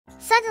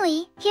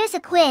Suddenly, here's a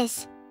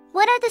quiz.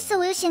 What are the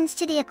solutions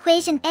to the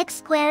equation x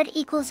squared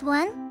equals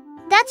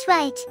 1? That's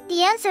right,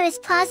 the answer is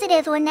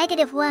positive or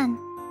negative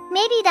 1.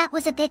 Maybe that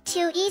was a bit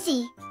too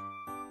easy.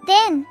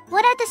 Then,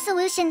 what are the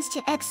solutions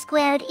to x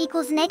squared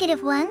equals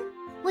negative 1?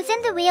 Within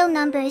the real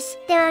numbers,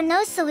 there are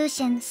no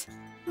solutions.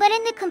 But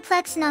in the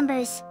complex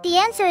numbers, the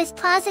answer is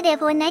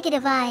positive or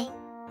negative I.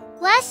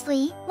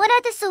 Lastly, what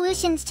are the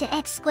solutions to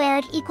x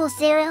squared equals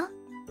 0?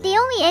 The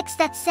only x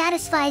that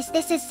satisfies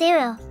this is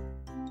 0.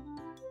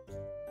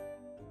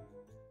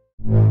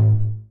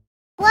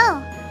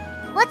 Whoa!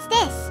 What's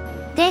this?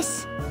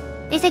 This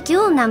is a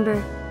dual number.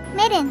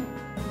 Metan,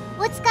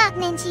 what's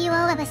gotten into you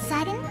all of a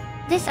sudden?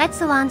 This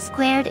epsilon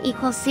squared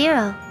equals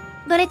 0.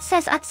 But it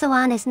says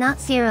epsilon is not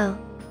 0.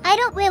 I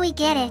don't really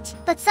get it,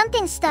 but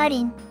something's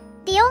starting.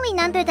 The only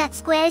number that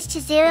squares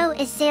to 0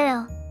 is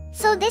 0.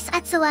 So this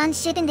epsilon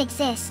shouldn't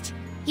exist.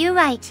 You're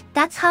right,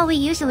 that's how we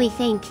usually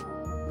think.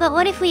 But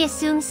what if we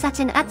assume such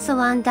an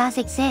epsilon does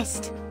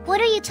exist? What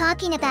are you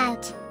talking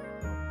about?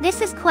 This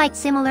is quite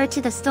similar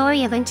to the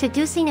story of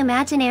introducing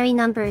imaginary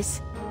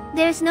numbers.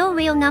 There's no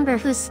real number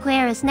whose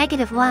square is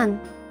negative 1.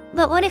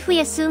 But what if we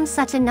assume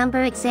such a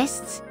number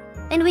exists?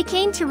 And we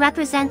came to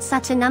represent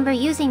such a number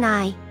using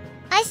I.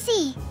 I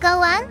see, go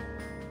on.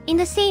 In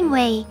the same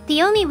way,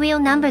 the only real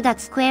number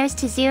that squares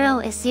to 0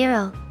 is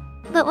 0.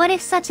 But what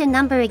if such a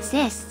number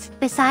exists,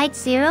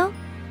 besides 0?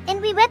 And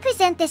we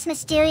represent this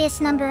mysterious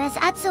number as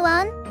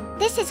epsilon?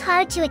 This is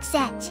hard to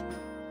accept.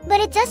 But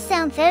it does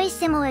sound very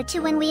similar to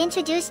when we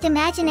introduced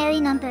imaginary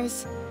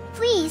numbers.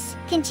 Please,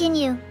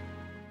 continue.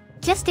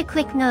 Just a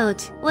quick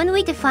note, when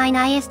we define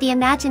I as the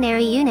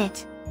imaginary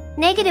unit,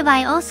 negative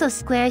I also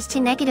squares to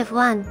negative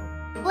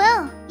 1.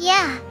 Well,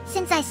 yeah,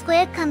 since I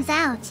squared comes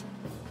out.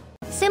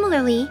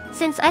 Similarly,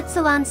 since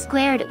epsilon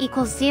squared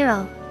equals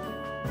 0,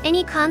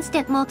 any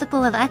constant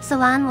multiple of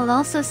epsilon will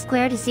also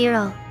square to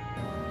 0.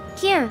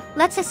 Here,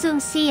 let's assume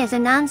C is a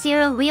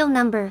non-zero real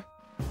number.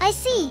 I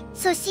see,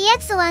 so C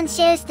epsilon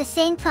shares the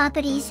same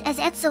properties as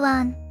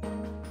epsilon.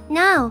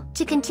 Now,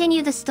 to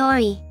continue the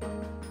story.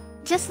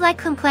 Just like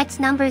complex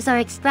numbers are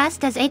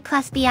expressed as A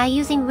plus BI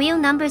using real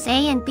numbers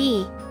A and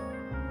B,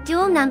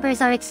 dual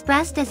numbers are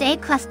expressed as A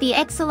plus B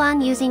epsilon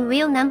using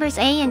real numbers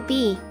A and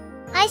B.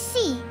 I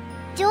see.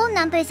 Dual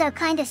numbers are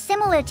kinda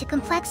similar to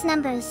complex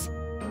numbers.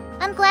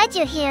 I'm glad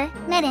you're here,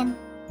 Metan.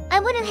 I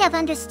wouldn't have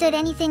understood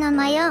anything on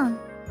my own.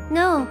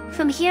 No,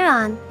 from here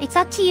on, it's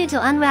up to you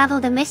to unravel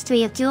the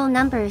mystery of dual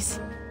numbers.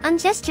 On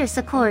just your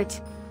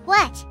support.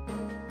 What?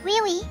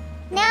 Really?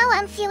 Now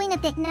I'm feeling a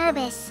bit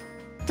nervous.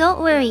 Don't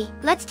worry,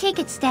 let's take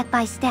it step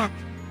by step.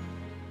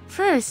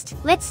 First,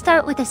 let's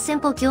start with a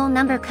simple dual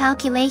number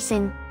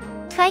calculation.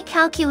 Try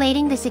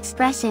calculating this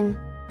expression.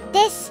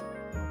 It's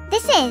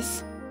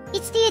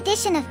the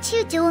addition of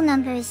two dual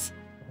numbers.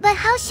 But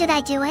how should I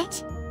do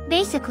it?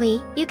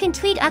 Basically, you can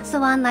treat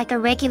epsilon like a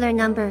regular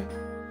number.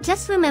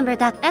 Just remember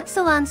that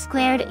epsilon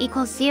squared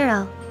equals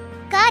 0.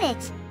 Got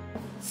it.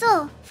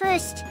 So,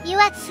 first, you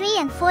add 3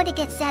 and 4 to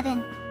get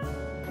 7.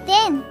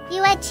 Then,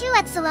 you add 2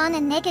 epsilon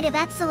and negative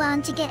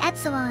epsilon to get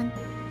epsilon.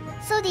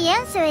 So the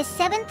answer is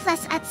 7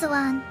 plus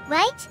epsilon,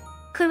 right?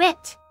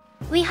 Correct.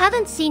 We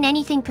haven't seen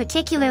anything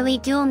particularly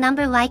dual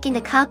number-like in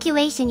the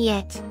calculation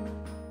yet.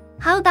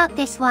 How about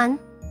this one?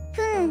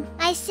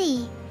 I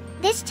see.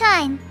 This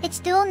time, it's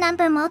dual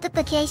number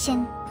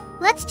multiplication.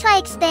 Let's try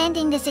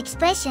expanding this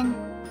expression.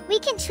 We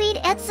can treat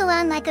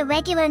epsilon like a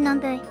regular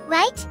number,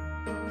 right?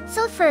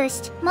 So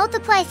first,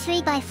 multiply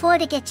 3 by 4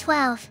 to get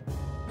 12.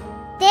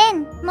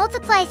 Then,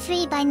 multiply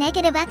 3 by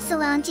negative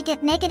epsilon to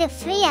get negative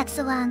 3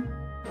 epsilon.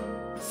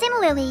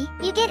 Similarly,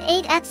 you get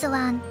 8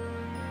 epsilon.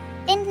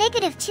 And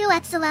negative 2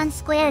 epsilon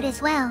squared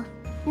as well.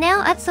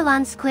 Now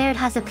epsilon squared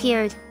has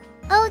appeared.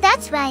 Oh,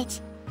 that's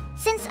right.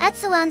 Since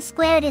epsilon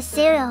squared is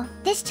 0,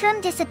 this term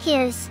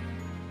disappears.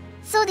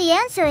 So the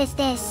answer is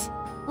this.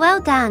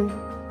 Well done.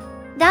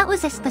 That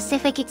was a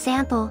specific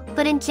example,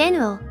 but in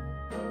general,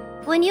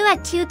 when you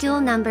add two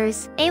dual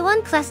numbers,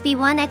 A1 plus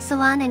B1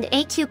 epsilon and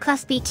A2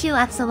 plus B2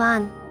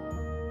 epsilon,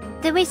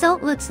 the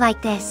result looks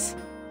like this.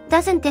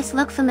 Doesn't this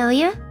look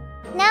familiar?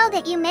 Now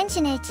that you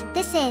mention it,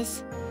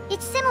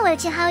 it's similar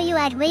to how you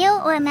add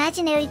real or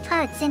imaginary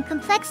parts in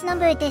complex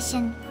number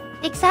addition.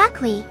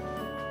 Exactly.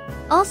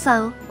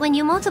 Also, when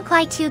you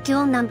multiply two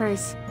dual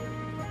numbers,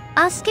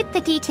 I'll skip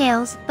the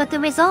details, but the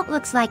result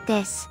looks like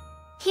this.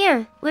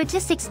 Here, we're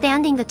just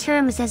expanding the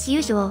terms as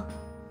usual.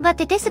 But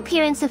the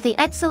disappearance of the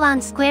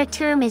epsilon squared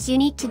term is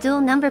unique to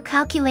dual number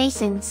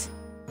calculations.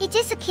 It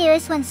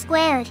disappears when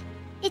squared.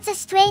 It's a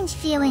strange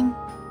feeling.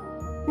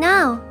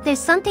 Now, there's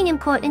something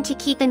important to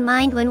keep in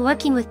mind when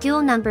working with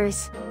dual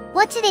numbers.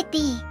 What should it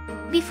be?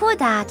 Before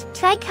that,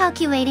 try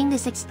calculating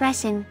this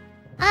expression.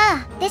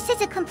 This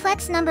is a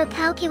complex number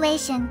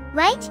calculation,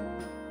 right?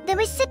 The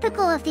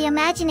reciprocal of the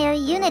imaginary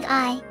unit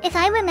I, if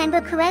I remember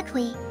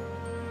correctly.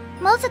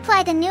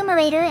 Multiply the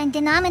numerator and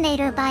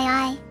denominator by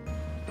I.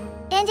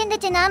 And in the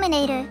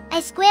denominator, I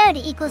squared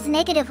equals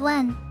negative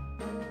 1.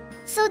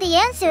 So the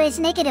answer is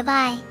negative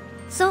I.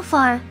 So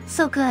far,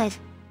 so good.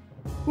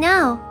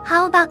 Now,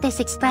 how about this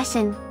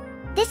expression?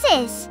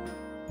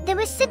 The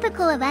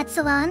reciprocal of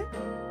epsilon?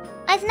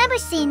 I've never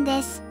seen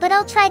this, but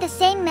I'll try the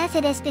same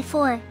method as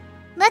before.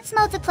 Let's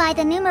multiply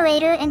the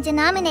numerator and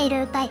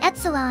denominator by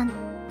epsilon.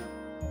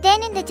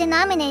 Then in the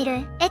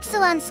denominator,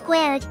 epsilon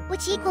squared,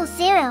 which equals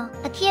 0,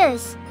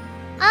 appears.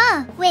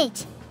 Ah,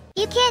 wait.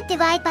 You can't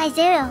divide by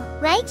 0,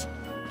 right?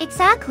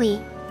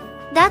 Exactly.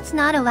 That's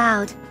not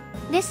allowed.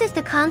 This is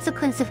the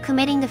consequence of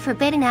committing the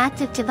forbidden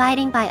act of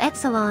dividing by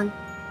epsilon.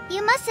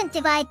 You mustn't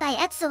divide by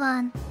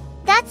epsilon.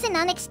 That's an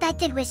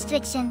unexpected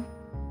restriction.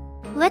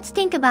 Let's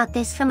think about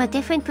this from a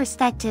different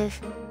perspective.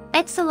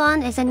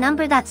 Epsilon is a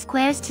number that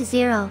squares to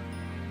 0.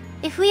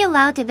 If we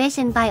allow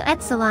division by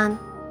epsilon,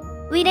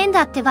 we'd end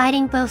up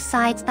dividing both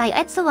sides by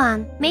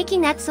epsilon,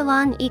 making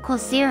epsilon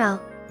equals 0.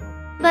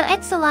 But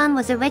epsilon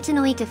was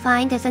originally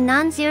defined as a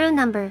non-zero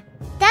number.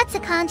 That's a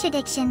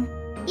contradiction.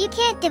 You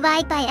can't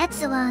divide by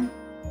epsilon.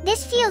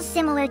 This feels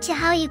similar to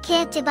how you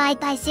can't divide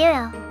by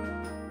 0.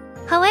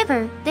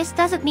 However, this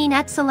doesn't mean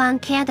epsilon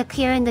can't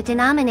appear in the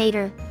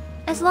denominator.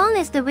 As long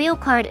as the real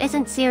part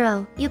isn't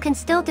 0, you can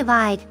still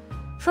divide.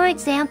 For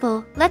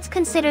example, let's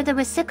consider the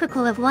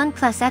reciprocal of 1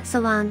 plus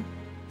epsilon.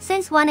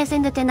 Since 1 is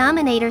in the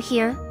denominator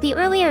here, the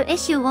earlier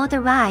issue won't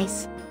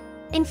arise.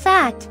 In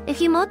fact, if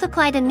you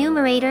multiply the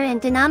numerator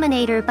and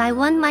denominator by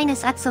 1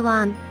 minus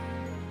epsilon,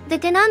 the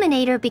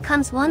denominator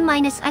becomes 1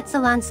 minus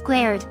epsilon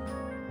squared.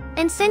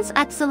 And since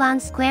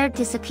epsilon squared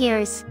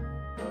disappears,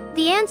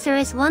 the answer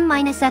is 1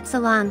 minus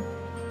epsilon.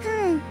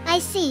 I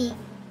see.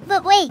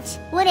 But wait,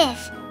 what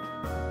if?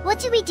 What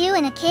do we do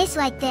in a case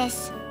like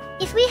this?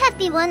 If we have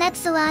b1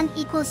 epsilon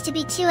equals to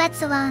b2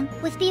 epsilon,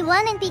 with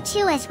b1 and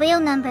b2 as real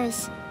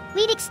numbers,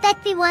 we'd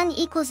expect b1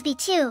 equals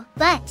b2,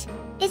 but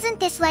isn't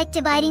this like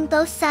dividing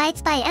both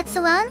sides by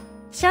epsilon?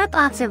 Sharp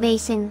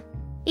observation.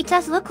 It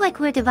does look like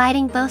we're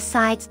dividing both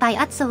sides by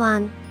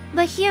epsilon,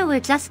 but here we're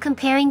just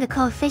comparing the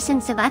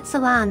coefficients of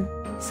epsilon,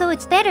 so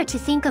it's better to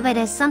think of it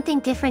as something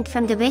different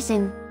from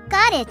division.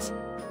 Got it.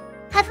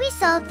 Have we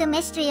solved the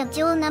mystery of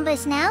dual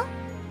numbers now?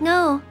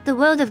 No, the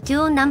world of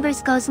dual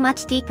numbers goes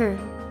much deeper.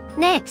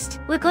 Next,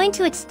 we're going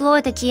to explore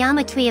the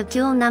geometry of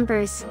dual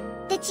numbers.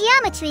 The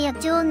geometry of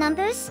dual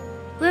numbers?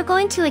 We're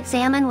going to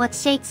examine what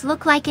shapes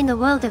look like in the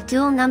world of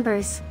dual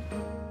numbers.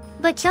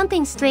 But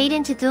jumping straight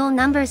into dual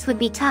numbers would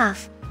be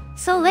tough.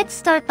 So let's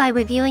start by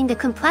reviewing the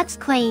complex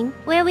plane,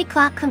 where we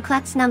plot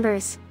complex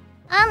numbers.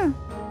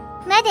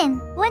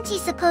 Metan, weren't you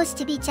supposed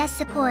to be just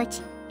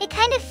support? It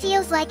kind of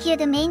feels like you're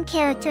the main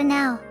character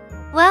now.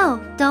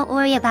 Well, don't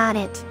worry about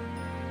it.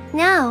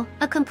 Now,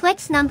 a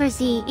complex number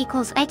z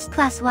equals x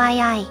plus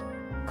yi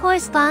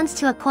corresponds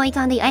to a point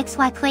on the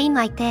xy plane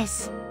like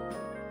this.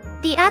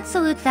 The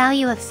absolute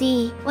value of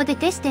z, or the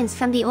distance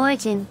from the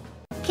origin,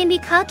 can be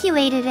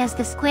calculated as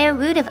the square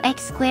root of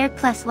x squared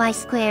plus y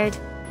squared.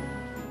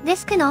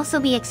 This can also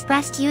be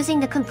expressed using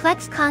the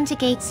complex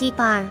conjugate z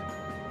bar.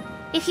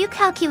 If you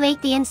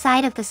calculate the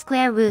inside of the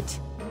square root,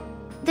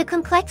 the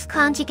complex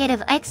conjugate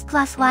of x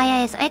plus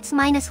yi is x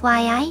minus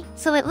yi,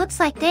 so it looks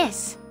like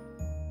this.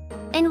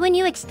 And when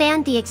you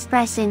expand the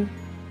expression,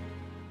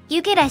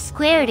 you get x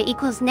squared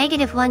equals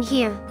 -1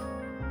 here.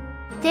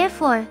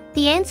 Therefore,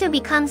 the answer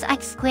becomes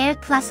x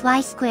squared plus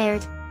y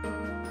squared,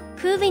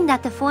 proving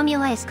that the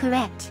formula is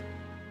correct.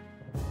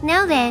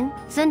 Now then,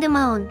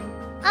 Zundamon.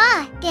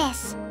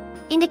 Yes.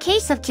 In the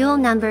case of dual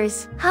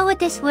numbers, how would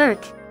this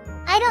work?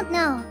 I don't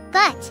know,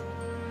 but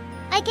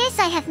I guess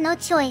I have no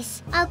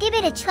choice. I'll give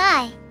it a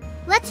try.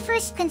 Let's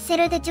first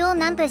consider the dual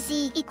number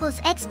z equals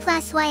x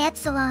plus y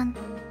epsilon.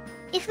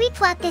 If we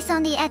plot this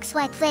on the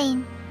xy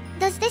plane,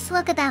 does this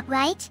look about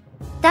right?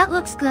 That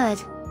looks good.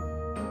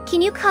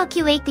 Can you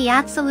calculate the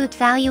absolute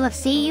value of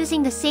z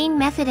using the same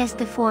method as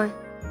before?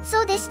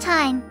 So this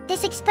time,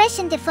 this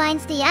expression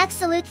defines the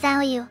absolute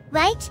value,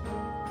 right?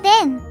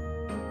 Then,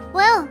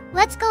 well,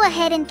 let's go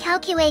ahead and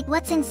calculate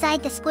what's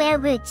inside the square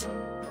root.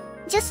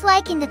 Just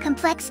like in the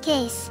complex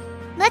case,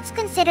 let's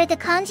consider the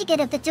conjugate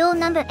of the dual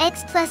number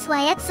x plus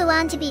y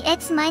epsilon to be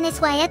x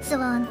minus y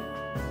epsilon.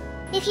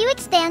 If you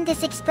expand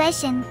this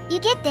expression, you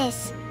get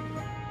this.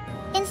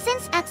 And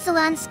since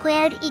epsilon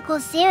squared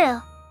equals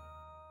 0,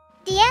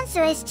 the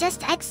answer is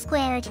just x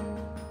squared.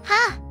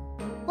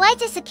 Y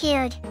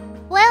disappeared.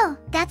 Well,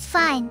 that's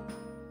fine.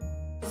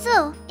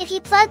 So, if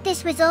you plug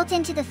this result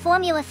into the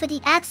formula for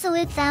the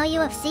absolute value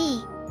of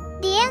z,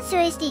 the answer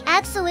is the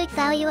absolute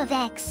value of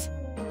x.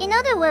 In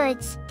other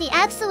words, the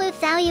absolute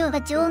value of a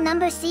dual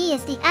number z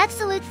is the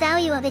absolute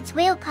value of its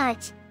real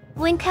part.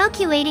 When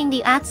calculating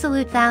the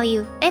absolute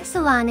value,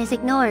 epsilon is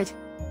ignored.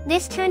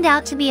 This turned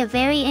out to be a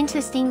very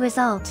interesting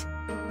result.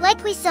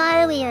 Like we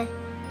saw earlier,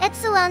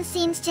 epsilon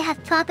seems to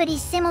have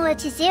properties similar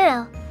to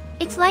 0.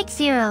 It's like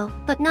 0,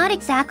 but not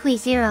exactly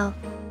 0.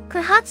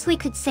 Perhaps we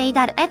could say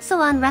that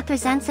epsilon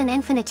represents an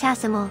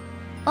infinitesimal.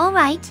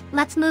 Alright,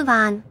 let's move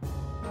on.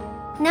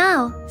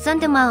 Now,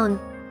 Zundamon.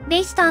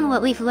 Based on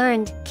what we've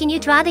learned, can you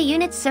draw the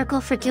unit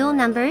circle for dual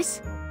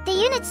numbers? The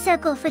unit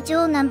circle for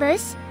dual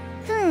numbers?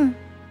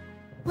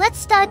 Let's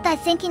start by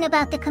thinking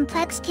about the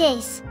complex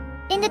case.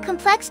 In the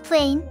complex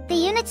plane, the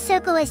unit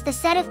circle is the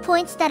set of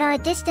points that are a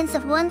distance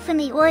of 1 from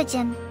the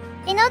origin.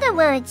 In other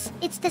words,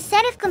 it's the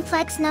set of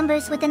complex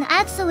numbers with an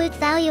absolute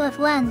value of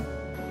 1.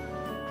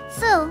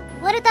 So,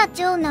 what about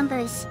dual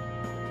numbers?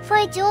 For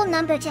a dual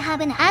number to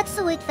have an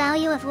absolute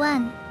value of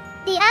 1,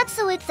 the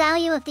absolute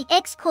value of the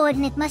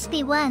x-coordinate must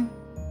be 1.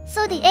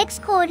 So the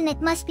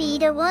x-coordinate must be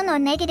either 1 or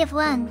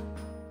 -1.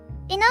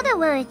 In other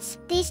words,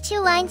 these two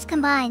lines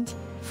combined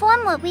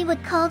form what we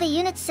would call the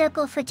unit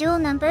circle for dual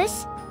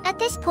numbers. At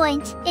this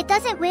point, it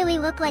doesn't really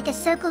look like a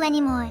circle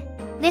anymore.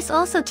 This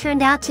also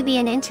turned out to be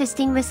an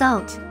interesting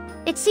result.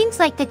 It seems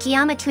like the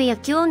geometry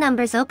of dual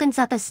numbers opens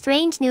up a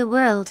strange new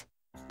world.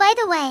 By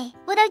the way,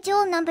 what are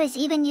dual numbers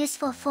even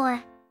useful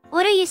for?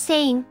 What are you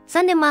saying,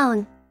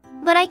 Zundamon?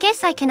 But I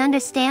guess I can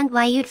understand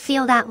why you'd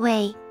feel that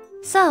way.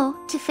 So,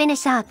 to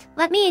finish up,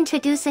 let me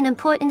introduce an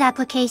important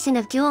application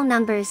of dual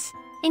numbers.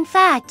 In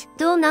fact,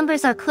 dual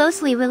numbers are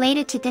closely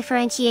related to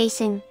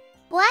differentiation.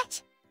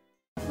 What?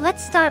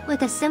 Let's start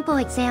with a simple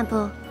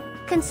example.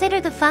 Consider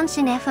the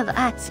function f of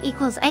x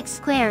equals x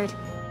squared.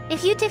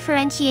 If you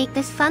differentiate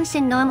this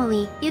function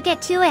normally, you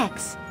get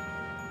 2x.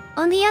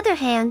 On the other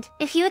hand,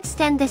 if you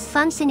extend this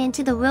function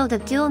into the world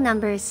of dual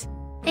numbers,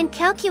 and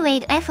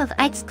calculate f of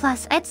x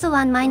plus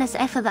epsilon minus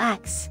f of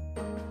x,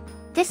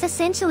 this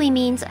essentially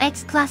means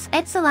x plus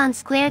epsilon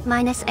squared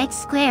minus x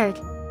squared.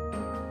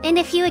 And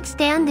if you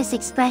extend this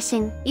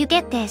expression, you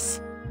get this.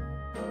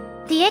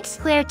 The x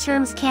squared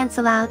terms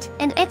cancel out,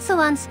 and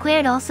epsilon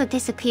squared also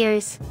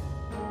disappears.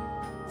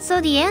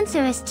 So the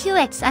answer is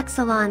 2x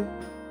epsilon.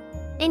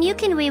 And you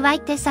can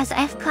rewrite this as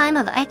f prime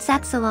of x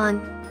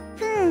epsilon.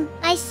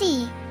 I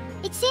see.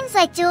 It seems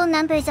like dual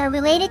numbers are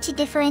related to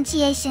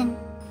differentiation.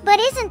 But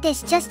isn't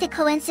this just a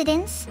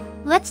coincidence?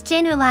 Let's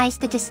generalize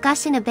the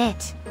discussion a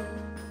bit.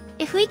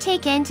 If we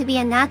take n to be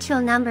a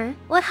natural number,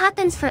 what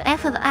happens for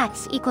f of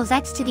x equals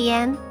x to the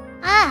n?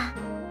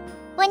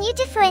 When you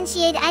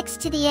differentiate x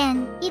to the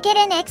n, you get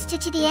nx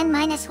to the n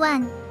minus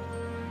 1.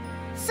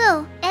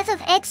 So, f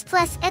of x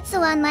plus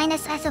epsilon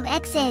minus f of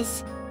x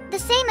is the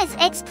same as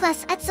x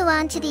plus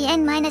epsilon to the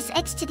n minus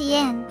x to the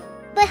n.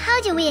 But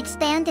how do we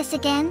expand this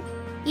again?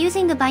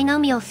 Using the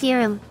binomial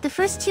theorem, the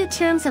first two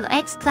terms of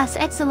x plus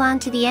epsilon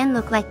to the n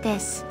look like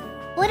this.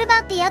 What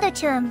about the other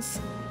terms?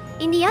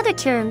 In the other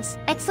terms,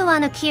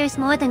 epsilon appears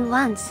more than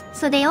once,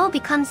 so they all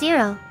become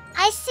 0.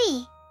 I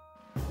see.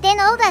 Then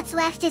all that's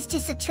left is to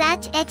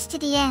subtract x to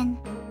the n.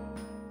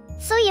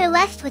 So you're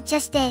left with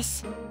just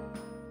this.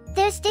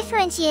 There's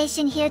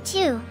differentiation here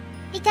too.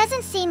 It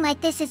doesn't seem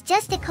like this is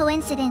just a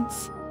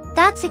coincidence.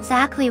 That's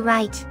exactly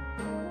right.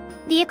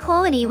 The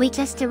equality we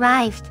just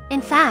derived,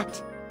 in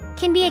fact,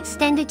 can be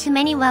extended to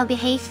many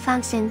well-behaved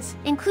functions,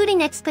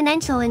 including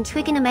exponential and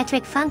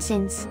trigonometric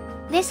functions.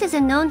 This is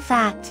a known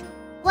fact.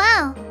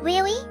 Wow,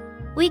 really?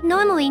 We'd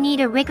normally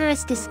need a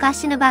rigorous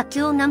discussion about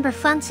dual number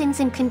functions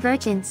and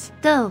convergence,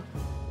 though.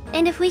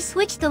 And if we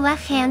switch the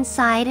left-hand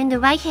side and the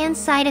right-hand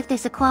side of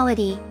this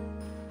equality,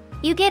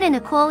 you get an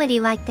equality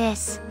like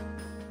this.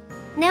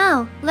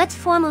 Now, let's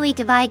formally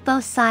divide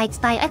both sides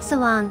by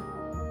epsilon.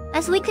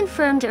 As we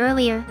confirmed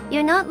earlier,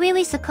 you're not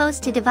really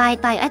supposed to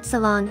divide by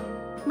epsilon.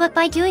 But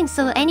by doing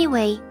so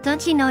anyway,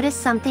 don't you notice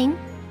something?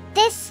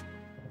 This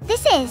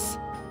is.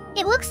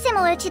 It looks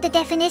similar to the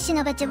definition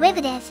of a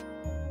derivative.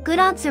 Good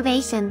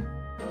observation.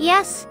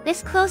 Yes,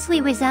 this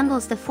closely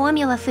resembles the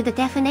formula for the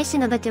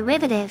definition of a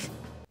derivative.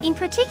 In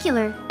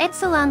particular,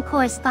 epsilon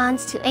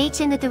corresponds to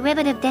h in the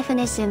derivative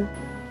definition.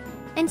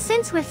 And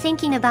since we're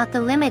thinking about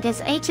the limit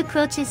as h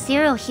approaches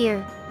 0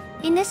 here,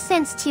 in this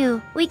sense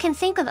too, we can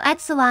think of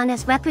epsilon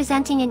as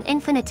representing an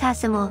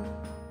infinitesimal.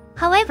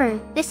 However,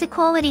 this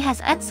equality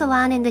has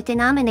epsilon in the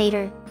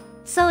denominator.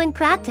 So in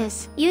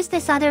practice, use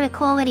this other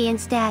equality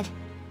instead.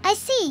 I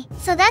see,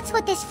 so that's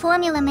what this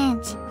formula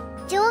meant.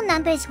 Dual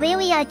numbers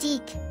really are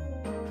deep.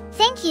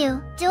 Thank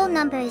you, dual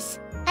numbers.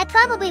 I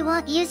probably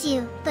won't use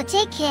you, but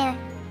take care.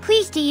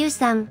 Please do use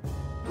them.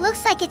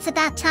 Looks like it's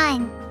about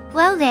time.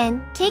 Well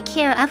then, take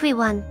care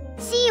everyone.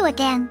 See you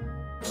again.